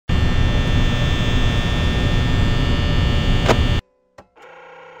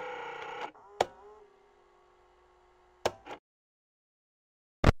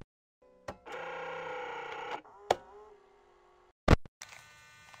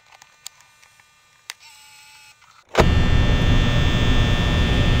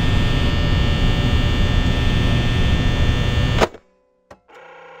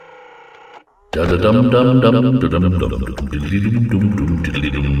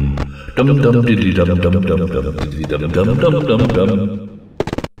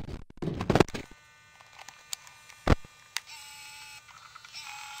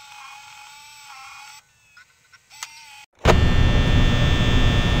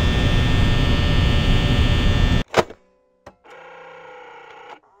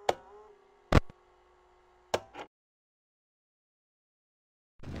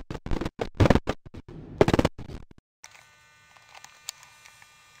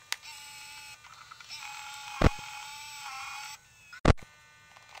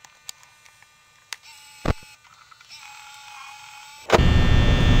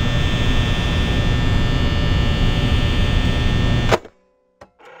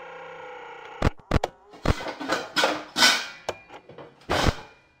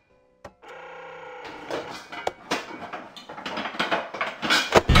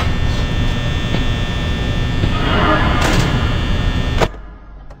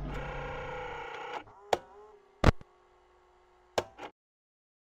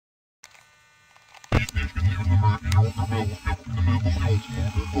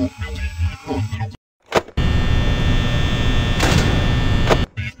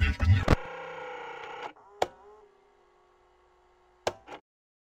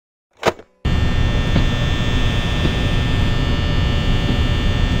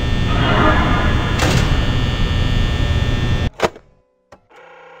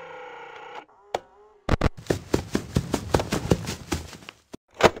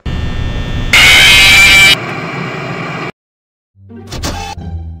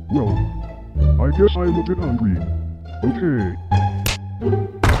Well, I guess I'm a bit hungry. Okay.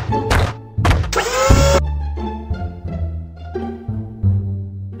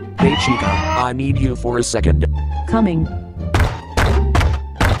 Hey Chica, I need you for a second. Coming.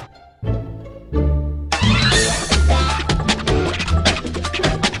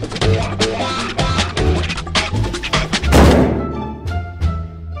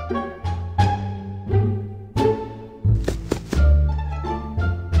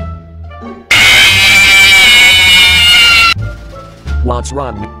 What's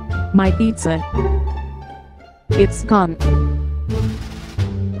wrong? My pizza. It's gone.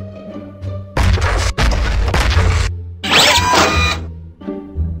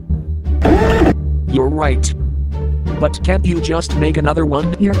 You're right. But can't you just make another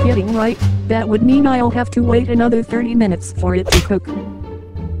one? You're kidding, right? That would mean I'll have to wait another 30 minutes for it to cook.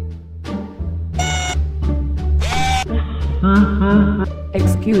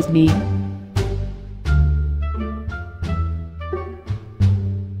 Excuse me.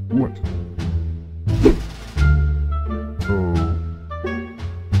 What? Oh.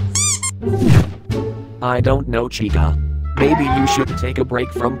 I don't know, Chica. Maybe you should take a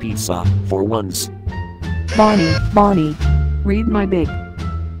break from pizza, for once. Bonnie, read my big.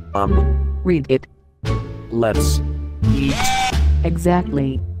 Read it. Let's eat.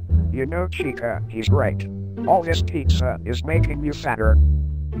 Exactly. You know, Chica, he's right. All this pizza is making you fatter.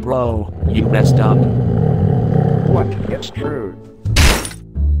 Bro, you messed up. What? It's true.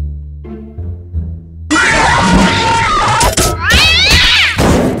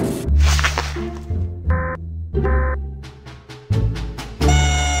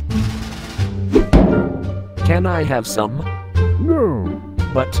 Can I have some? No!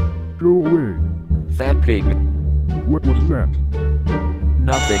 But, Go away. fat pig, What was that?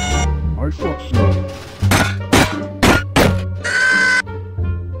 nothing. I thought so.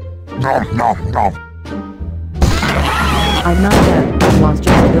 Nom nom nom. I'm not dead. I was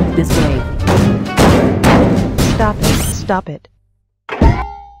just built this way. Stop it, stop it.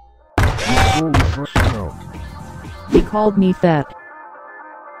 You're always stressing out. He called me fat.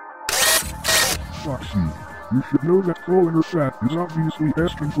 Foxy, you should know that calling her fat is obviously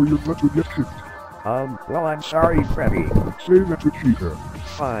asking for your butt to get kicked. Well, I'm sorry, Freddy. Say that to Chica.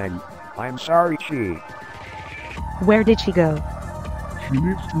 Fine. I'm sorry, Chi. Where did she go? She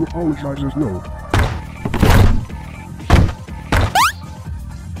needs to apologize as well.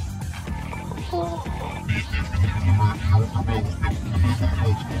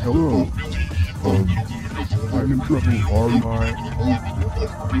 Hello. I'm in trouble, aren't I?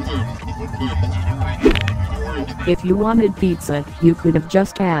 If you wanted pizza, you could have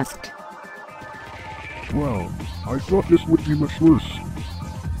just asked. Well, I thought this would be much worse.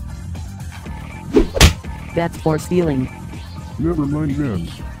 That's for stealing. Never mind then.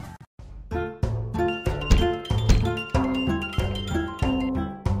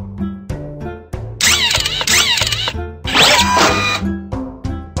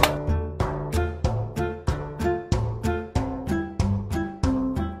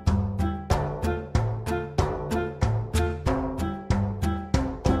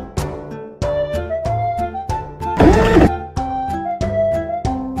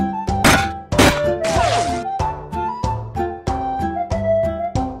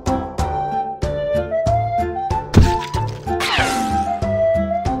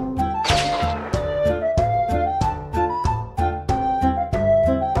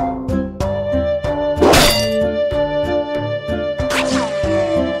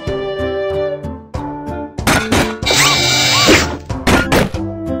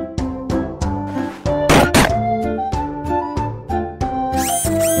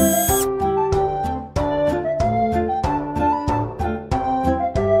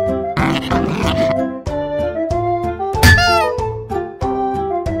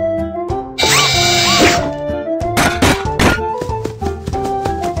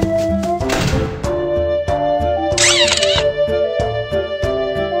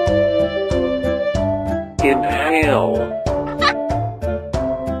 Inhale.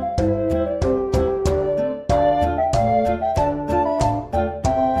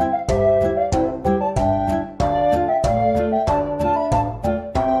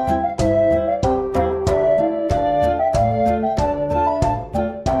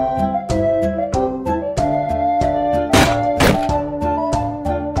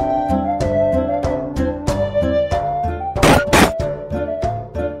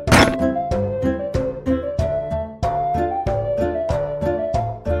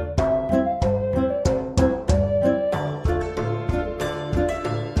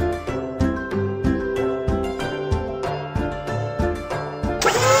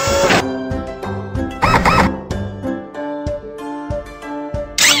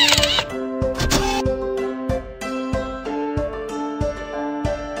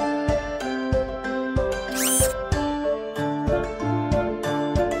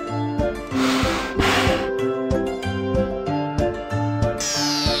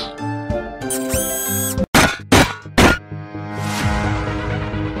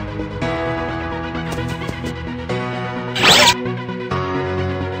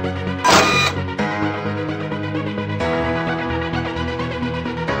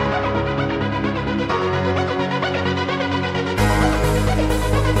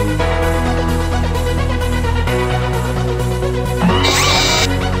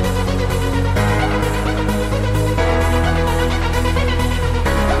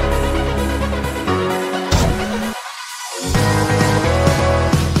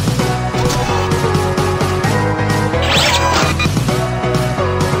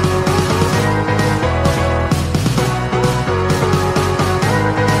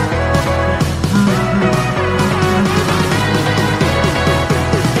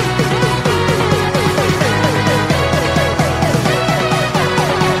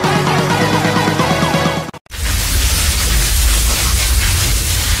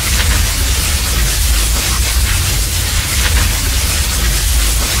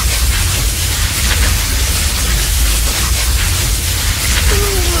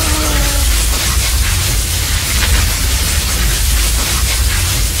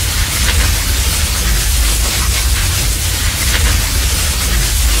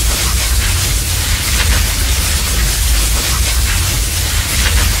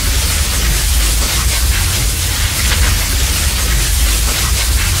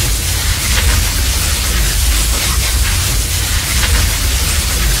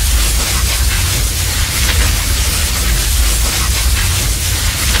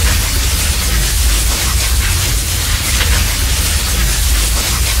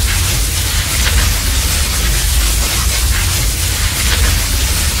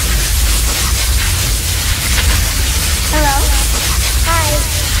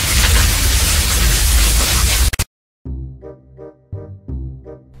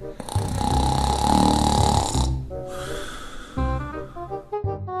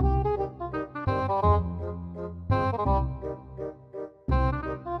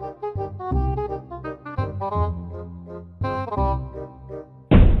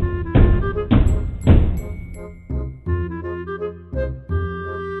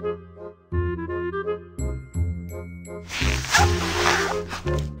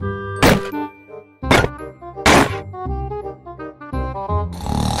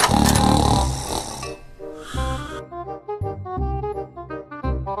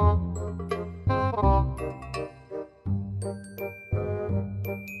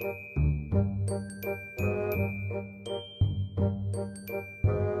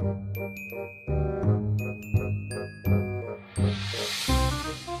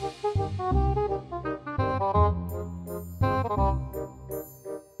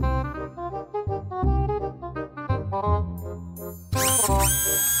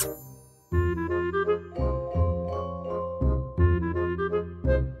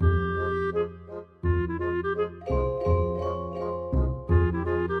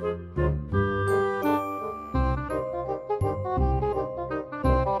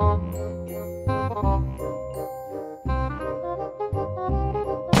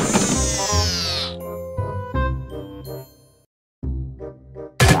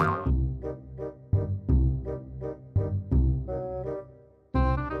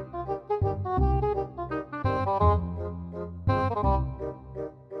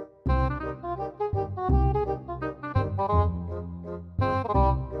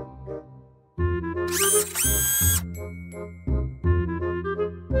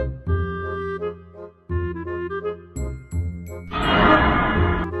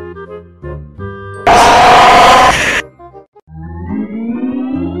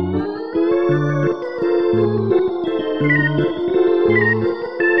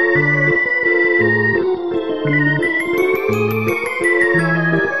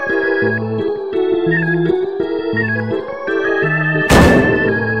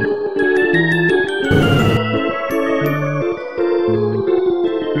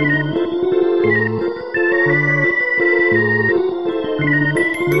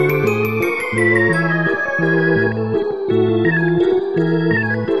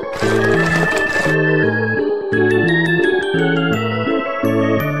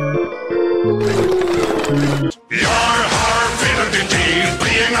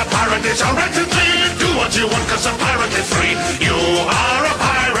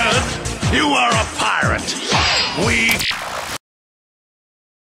 You are